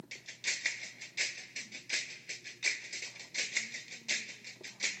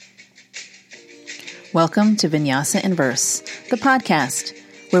Welcome to Vinyasa in Verse, the podcast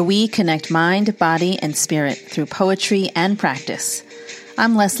where we connect mind, body, and spirit through poetry and practice.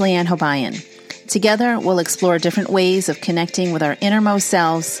 I'm Leslie Ann Hobayan. Together, we'll explore different ways of connecting with our innermost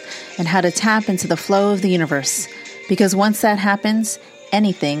selves and how to tap into the flow of the universe, because once that happens,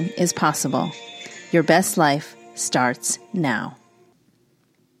 anything is possible. Your best life starts now.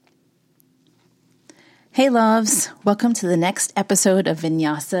 Hey loves, welcome to the next episode of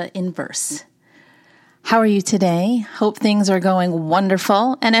Vinyasa in Verse. How are you today? Hope things are going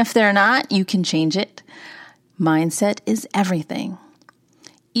wonderful, and if they're not, you can change it. Mindset is everything.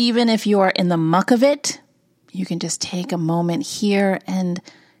 Even if you are in the muck of it, you can just take a moment here and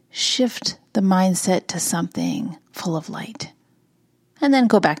shift the mindset to something full of light. And then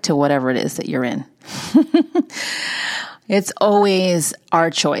go back to whatever it is that you're in. It's always our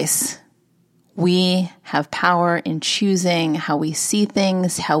choice. We have power in choosing how we see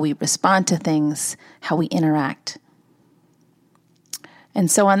things, how we respond to things, how we interact. And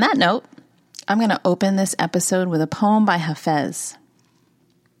so on that note, I'm going to open this episode with a poem by Hafez.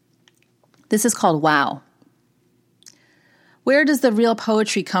 This is called Wow. Where does the real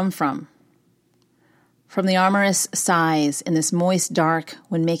poetry come from? From the amorous sighs in this moist dark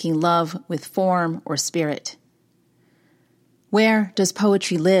when making love with form or spirit. Where does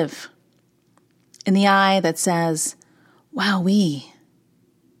poetry live? In the eye that says, wowee.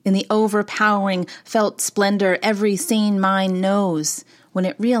 In the overpowering felt splendor every sane mind knows when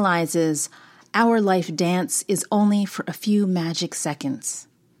it realizes our life dance is only for a few magic seconds.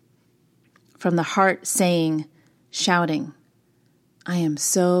 From the heart saying, shouting, I am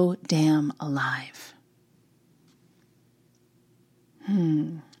so damn alive.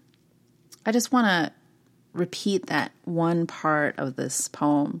 I just want to repeat that one part of this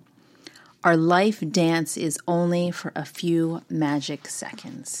poem. Our life dance is only for a few magic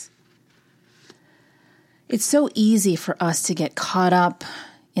seconds. It's so easy for us to get caught up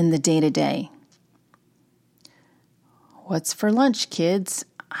in the day-to-day. What's for lunch, kids?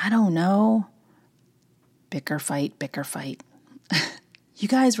 I don't know. Bicker fight, bicker fight. You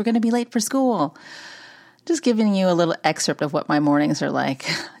guys, we're going to be late for school. Just giving you a little excerpt of what my mornings are like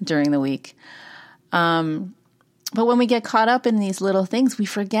during the week. But when we get caught up in these little things, we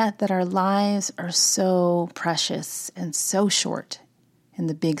forget that our lives are so precious and so short in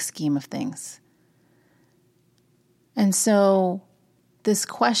the big scheme of things. And so this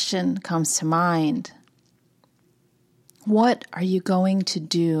question comes to mind. What are you going to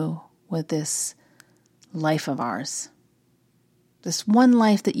do with this life of ours? This one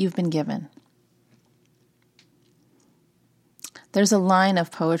life that you've been given. There's a line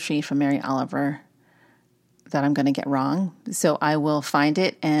of poetry from Mary Oliver that I'm going to get wrong, so I will find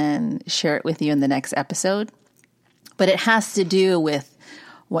it and share it with you in the next episode. But it has to do with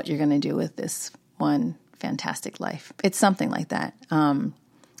what you're going to do with this one fantastic life. It's something like that. And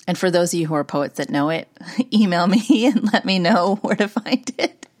for those of you who are poets that know it, email me and let me know where to find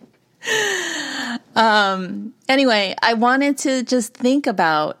it. Anyway, I wanted to just think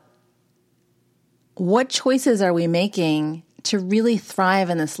about what choices are we making to really thrive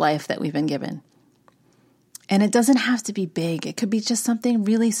in this life that we've been given. And it doesn't have to be big. It could be just something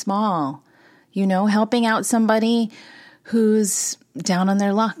really small, helping out somebody who's down on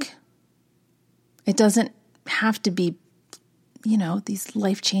their luck. It doesn't have to be, these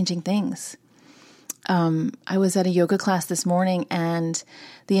life-changing things. I was at a yoga class this morning, and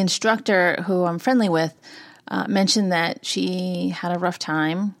the instructor, who I'm friendly with, mentioned that she had a rough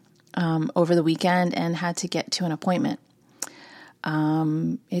time over the weekend and had to get to an appointment.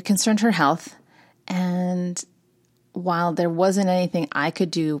 It concerned her health. And while there wasn't anything I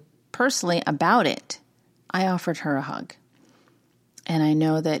could do personally about it, I offered her a hug. And I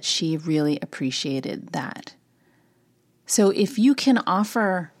know that she really appreciated that. So if you can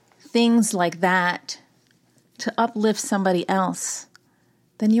offer things like that to uplift somebody else,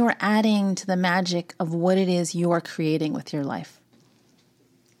 then you're adding to the magic of what it is you're creating with your life.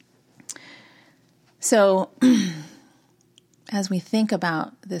 So as we think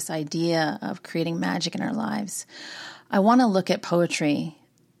about this idea of creating magic in our lives, I want to look at poetry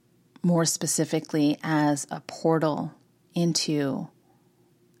more specifically as a portal into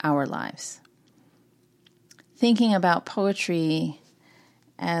our lives. Thinking about poetry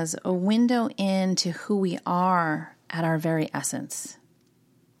as a window into who we are at our very essence.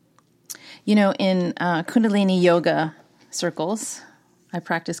 In Kundalini yoga circles, I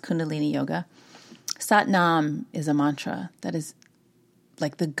practice Kundalini yoga. Sat Nam is a mantra that is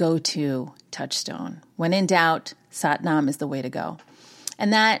like the go-to touchstone. When in doubt, Sat Nam is the way to go.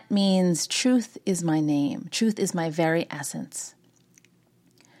 And that means truth is my name. Truth is my very essence.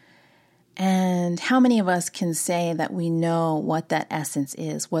 And how many of us can say that we know what that essence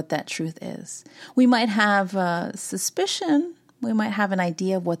is, what that truth is? We might have a suspicion, we might have an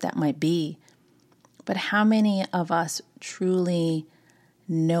idea of what that might be, but how many of us truly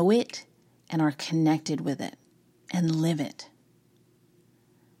know it and are connected with it and live it?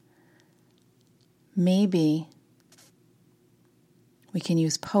 Maybe we can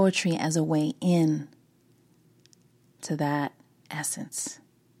use poetry as a way in to that essence.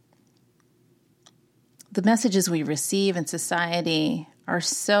 The messages we receive in society are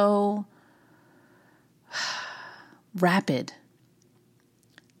so rapid.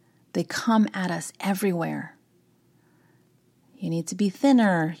 They come at us everywhere. You need to be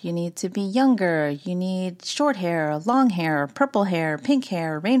thinner. You need to be younger. You need short hair, long hair, purple hair, pink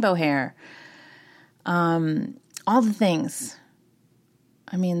hair, rainbow hair. All the things.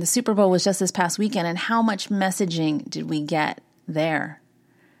 I mean, the Super Bowl was just this past weekend, and how much messaging did we get there?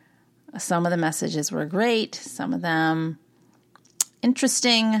 Some of the messages were great, some of them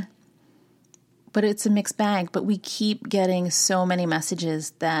interesting, but it's a mixed bag. But we keep getting so many messages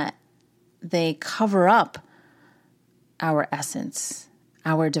that they cover up our essence,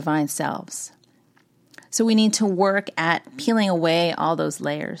 our divine selves. So we need to work at peeling away all those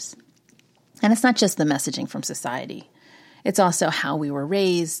layers. And it's not just the messaging from society. It's also how we were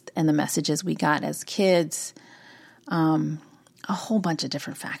raised and the messages we got as kids, a whole bunch of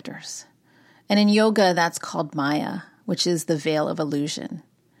different factors. And in yoga, that's called Maya, which is the veil of illusion.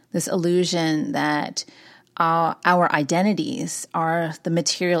 This illusion that our identities are the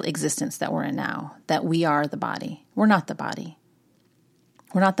material existence that we're in now, that we are the body. We're not the body.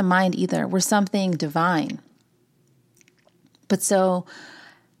 We're not the mind either. We're something divine. But so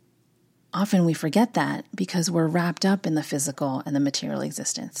often we forget that because we're wrapped up in the physical and the material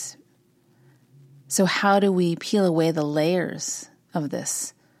existence. So how do we peel away the layers of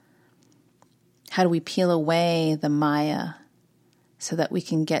this? How do we peel away the Maya so that we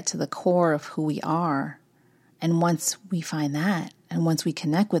can get to the core of who we are? And once we find that, and once we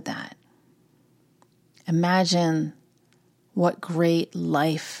connect with that, imagine what great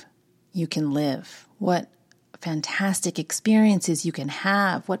life you can live, what fantastic experiences you can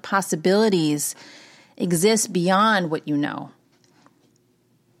have, what possibilities exist beyond what you know.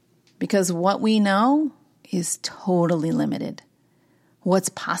 Because what we know is totally limited. What's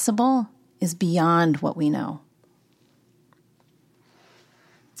possible is beyond what we know.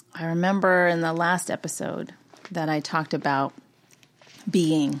 I remember in the last episode that I talked about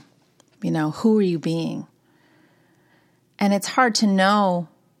being, who are you being? And it's hard to know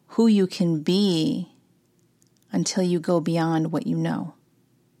who you can be until you go beyond what you know.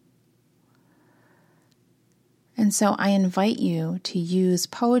 And so I invite you to use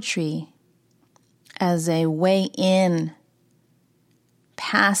poetry as a way in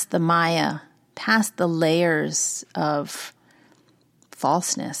past the Maya, past the layers of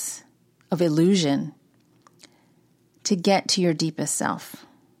falseness, of illusion, to get to your deepest self.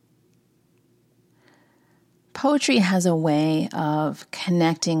 Poetry has a way of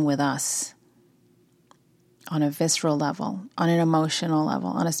connecting with us on a visceral level, on an emotional level,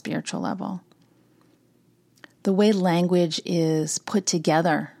 on a spiritual level. The way language is put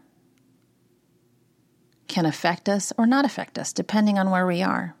together can affect us or not affect us, depending on where we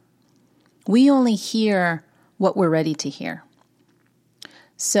are. We only hear what we're ready to hear.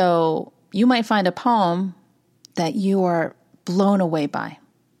 So you might find a poem that you are blown away by.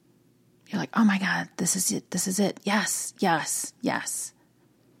 You're like, oh my God, this is it. This is it. Yes, yes, yes.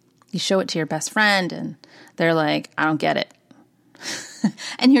 You show it to your best friend and they're like, I don't get it.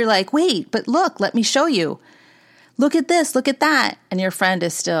 And you're like, wait, but look, let me show you. Look at this, look at that. And your friend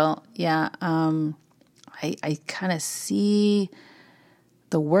is still, I kind of see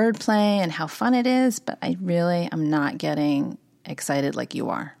the wordplay and how fun it is, but I really am not getting excited like you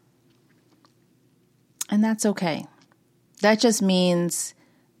are. And that's okay. That just means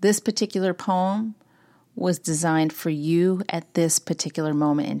this particular poem was designed for you at this particular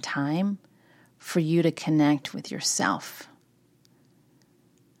moment in time, for you to connect with yourself.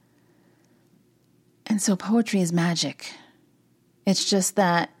 And so poetry is magic. It's just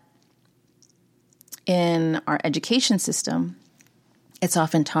that in our education system, it's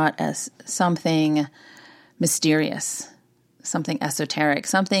often taught as something mysterious, something esoteric,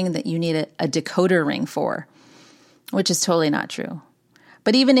 something that you need a decoder ring for, which is totally not true.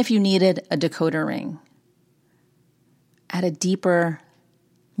 But even if you needed a decoder ring, at a deeper,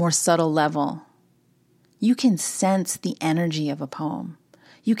 more subtle level, you can sense the energy of a poem.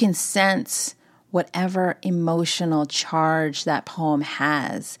 You can sense whatever emotional charge that poem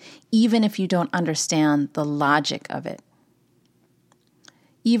has, even if you don't understand the logic of it.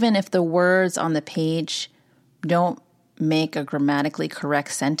 even if the words on the page don't make a grammatically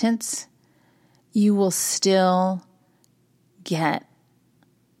correct sentence, you will still get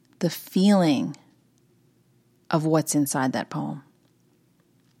the feeling of what's inside that poem.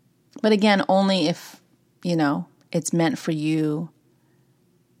 But again, only if, it's meant for you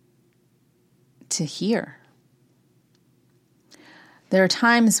to hear. There are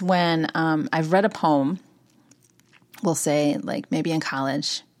times when I've read a poem, we'll say like maybe in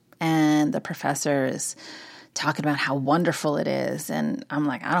college, and the professor is talking about how wonderful it is. And I'm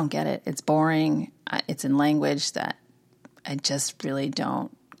like, I don't get it. It's boring. It's in language that I just really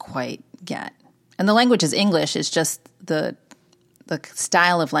don't quite get. And the language is English. It's just the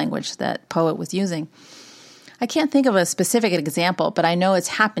style of language that poet was using. I can't think of a specific example, but I know it's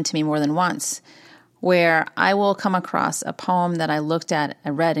happened to me more than once, where I will come across a poem that I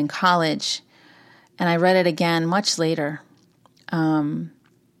read in college, and I read it again much later. And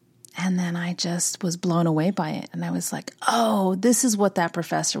then I just was blown away by it. And I was like, oh, this is what that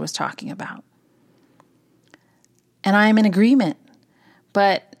professor was talking about. And I'm in agreement.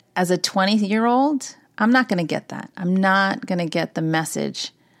 But as a 20-year-old, I'm not going to get that. I'm not going to get the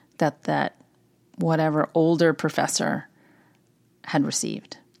message that whatever older professor had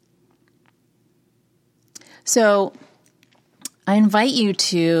received. So I invite you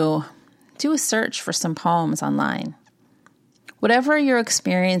to do a search for some poems online. Whatever you're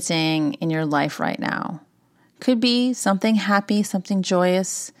experiencing in your life right now, could be something happy, something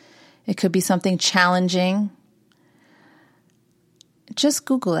joyous. It could be something challenging. Just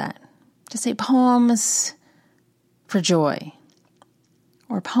Google that. Just say poems for joy,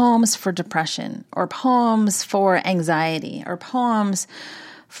 or poems for depression, or poems for anxiety, or poems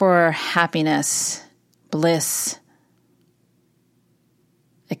for happiness, bliss,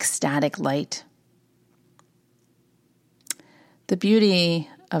 ecstatic light. The beauty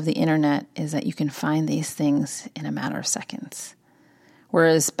of the internet is that you can find these things in a matter of seconds.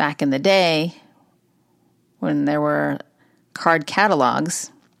 Whereas back in the day, when there were card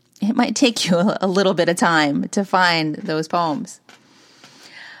catalogs, it might take you a little bit of time to find those poems.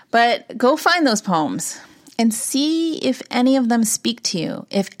 But go find those poems and see if any of them speak to you,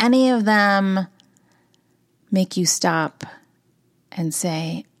 if any of them make you stop and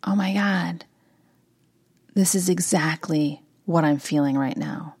say, oh my God, this is exactly what I'm feeling right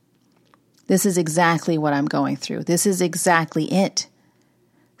now. This is exactly what I'm going through. This is exactly it.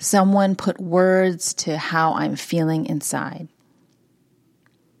 Someone put words to how I'm feeling inside.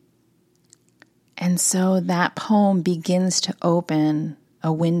 And so that poem begins to open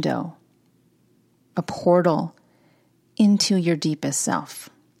a window, a portal into your deepest self.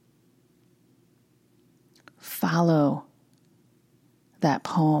 Follow that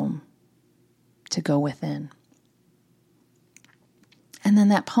poem to go within. And then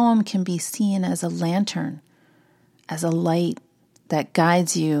that poem can be seen as a lantern, as a light that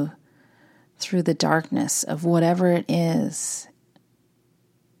guides you through the darkness of whatever it is.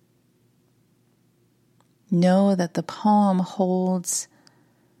 Know that the poem holds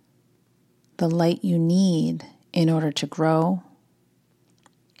the light you need in order to grow,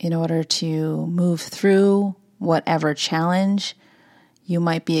 in order to move through whatever challenge you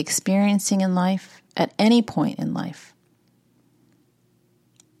might be experiencing in life at any point in life.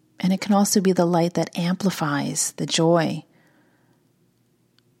 And it can also be the light that amplifies the joy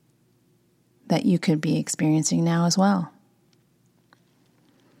that you could be experiencing now as well.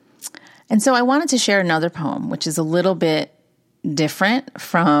 And so I wanted to share another poem, which is a little bit different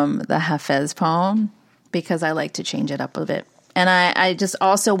from the Hafez poem, because I like to change it up a bit. And I just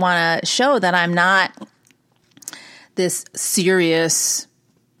also want to show that I'm not this serious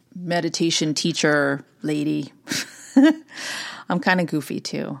meditation teacher lady. I'm kind of goofy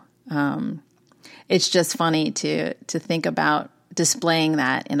too. It's just funny to think about displaying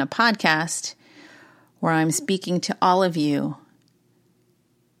that in a podcast where I'm speaking to all of you,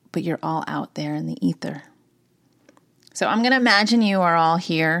 but you're all out there in the ether. So I'm going to imagine you are all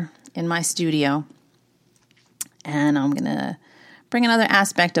here in my studio, and I'm going to bring another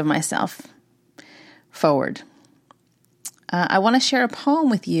aspect of myself forward. I want to share a poem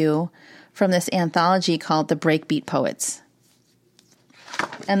with you from this anthology called The Breakbeat Poets.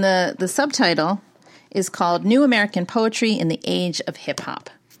 And the subtitle is called New American Poetry in the Age of Hip Hop,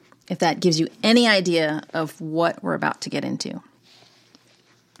 if that gives you any idea of what we're about to get into.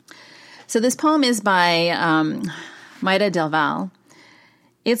 So this poem is by Maida Del Val.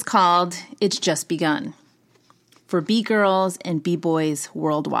 It's called It's Just Begun, for B-girls and B-boys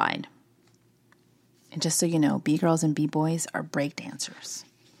worldwide. And just so you know, B-girls and B-boys are break dancers.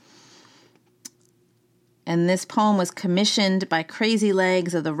 And this poem was commissioned by Crazy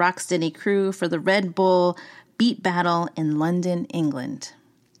Legs of the Rocksteady crew for the Red Bull Beat Battle in London, England.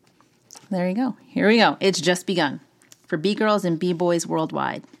 There you go. Here we go. It's just begun. For B-girls and B-boys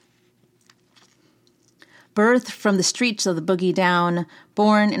worldwide. Birthed from the streets of the boogie down,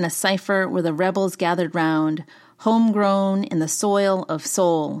 born in a cipher where the rebels gathered round, homegrown in the soil of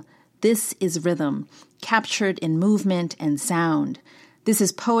soul, this is rhythm, captured in movement and sound. This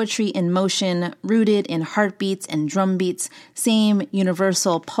is poetry in motion, rooted in heartbeats and drum beats, same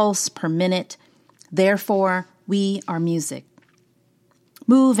universal pulse per minute. Therefore, we are music.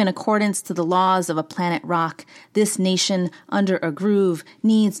 Move in accordance to the laws of a planet rock. This nation, under a groove,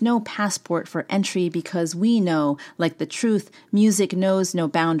 needs no passport for entry because we know, like the truth, music knows no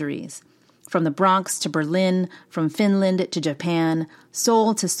boundaries. From the Bronx to Berlin, from Finland to Japan,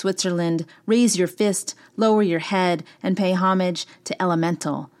 Seoul to Switzerland, raise your fist, lower your head, and pay homage to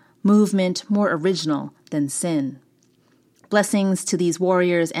elemental, movement more original than sin. Blessings to these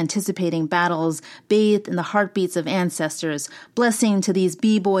warriors anticipating battles, bathed in the heartbeats of ancestors. Blessing to these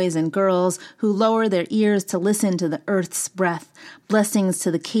b-boys and girls who lower their ears to listen to the earth's breath. Blessings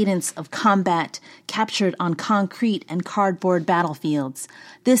to the cadence of combat, captured on concrete and cardboard battlefields.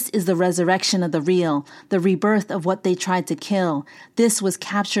 This is the resurrection of the real, the rebirth of what they tried to kill. This was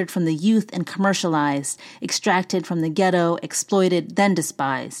captured from the youth and commercialized, extracted from the ghetto, exploited, then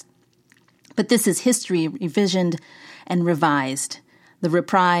despised. But this is history revisioned and revised. The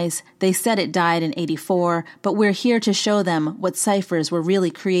reprise, they said it died in 84, but we're here to show them what ciphers were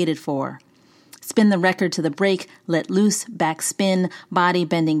really created for. Spin the record to the break, let loose, backspin, body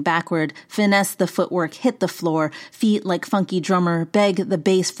bending backward, finesse the footwork, hit the floor, feet like funky drummer, beg the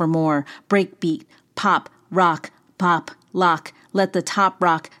bass for more, break beat, pop, rock, pop, lock, let the top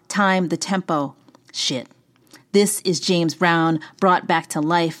rock time the tempo. Shit. This is James Brown, brought back to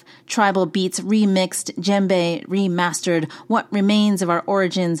life. Tribal beats remixed, djembe remastered. What remains of our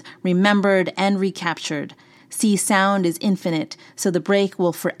origins remembered and recaptured. See, sound is infinite, so the break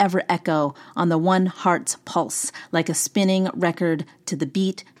will forever echo on the one heart's pulse, like a spinning record to the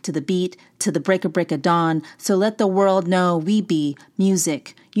beat, to the beat, to the break of dawn. So let the world know we be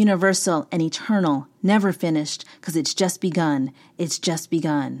music, universal and eternal, never finished, 'cause it's just begun. It's just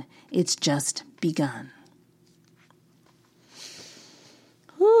begun. It's just begun.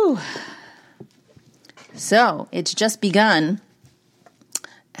 Whew. So, it's just begun,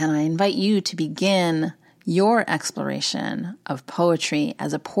 and I invite you to begin your exploration of poetry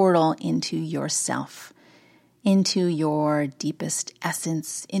as a portal into yourself, into your deepest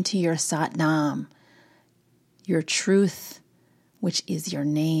essence, into your Satnam, your truth, which is your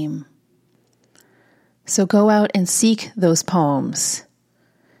name. So go out and seek those poems.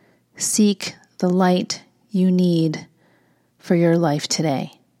 Seek the light you need for your life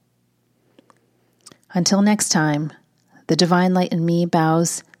today. Until next time, the divine light in me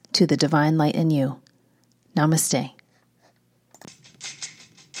bows to the divine light in you. Namaste.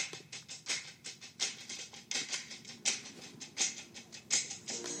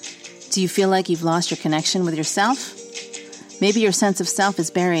 Do you feel like you've lost your connection with yourself? Maybe your sense of self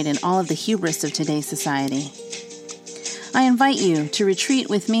is buried in all of the hubris of today's society. I invite you to retreat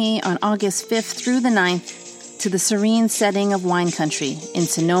with me on August 5th through the 9th to the serene setting of wine country in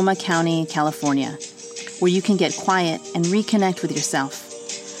Sonoma County, California, where you can get quiet and reconnect with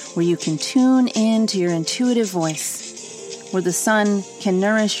yourself, where you can tune in to your intuitive voice, where the sun can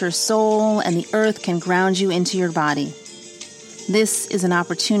nourish your soul and the earth can ground you into your body. This is an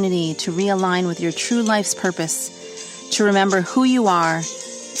opportunity to realign with your true life's purpose, to remember who you are,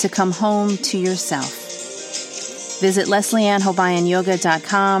 to come home to yourself. Visit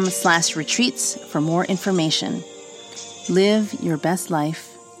LeslieAnnHobayanYoga.com/retreats for more information. Live your best life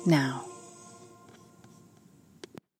now.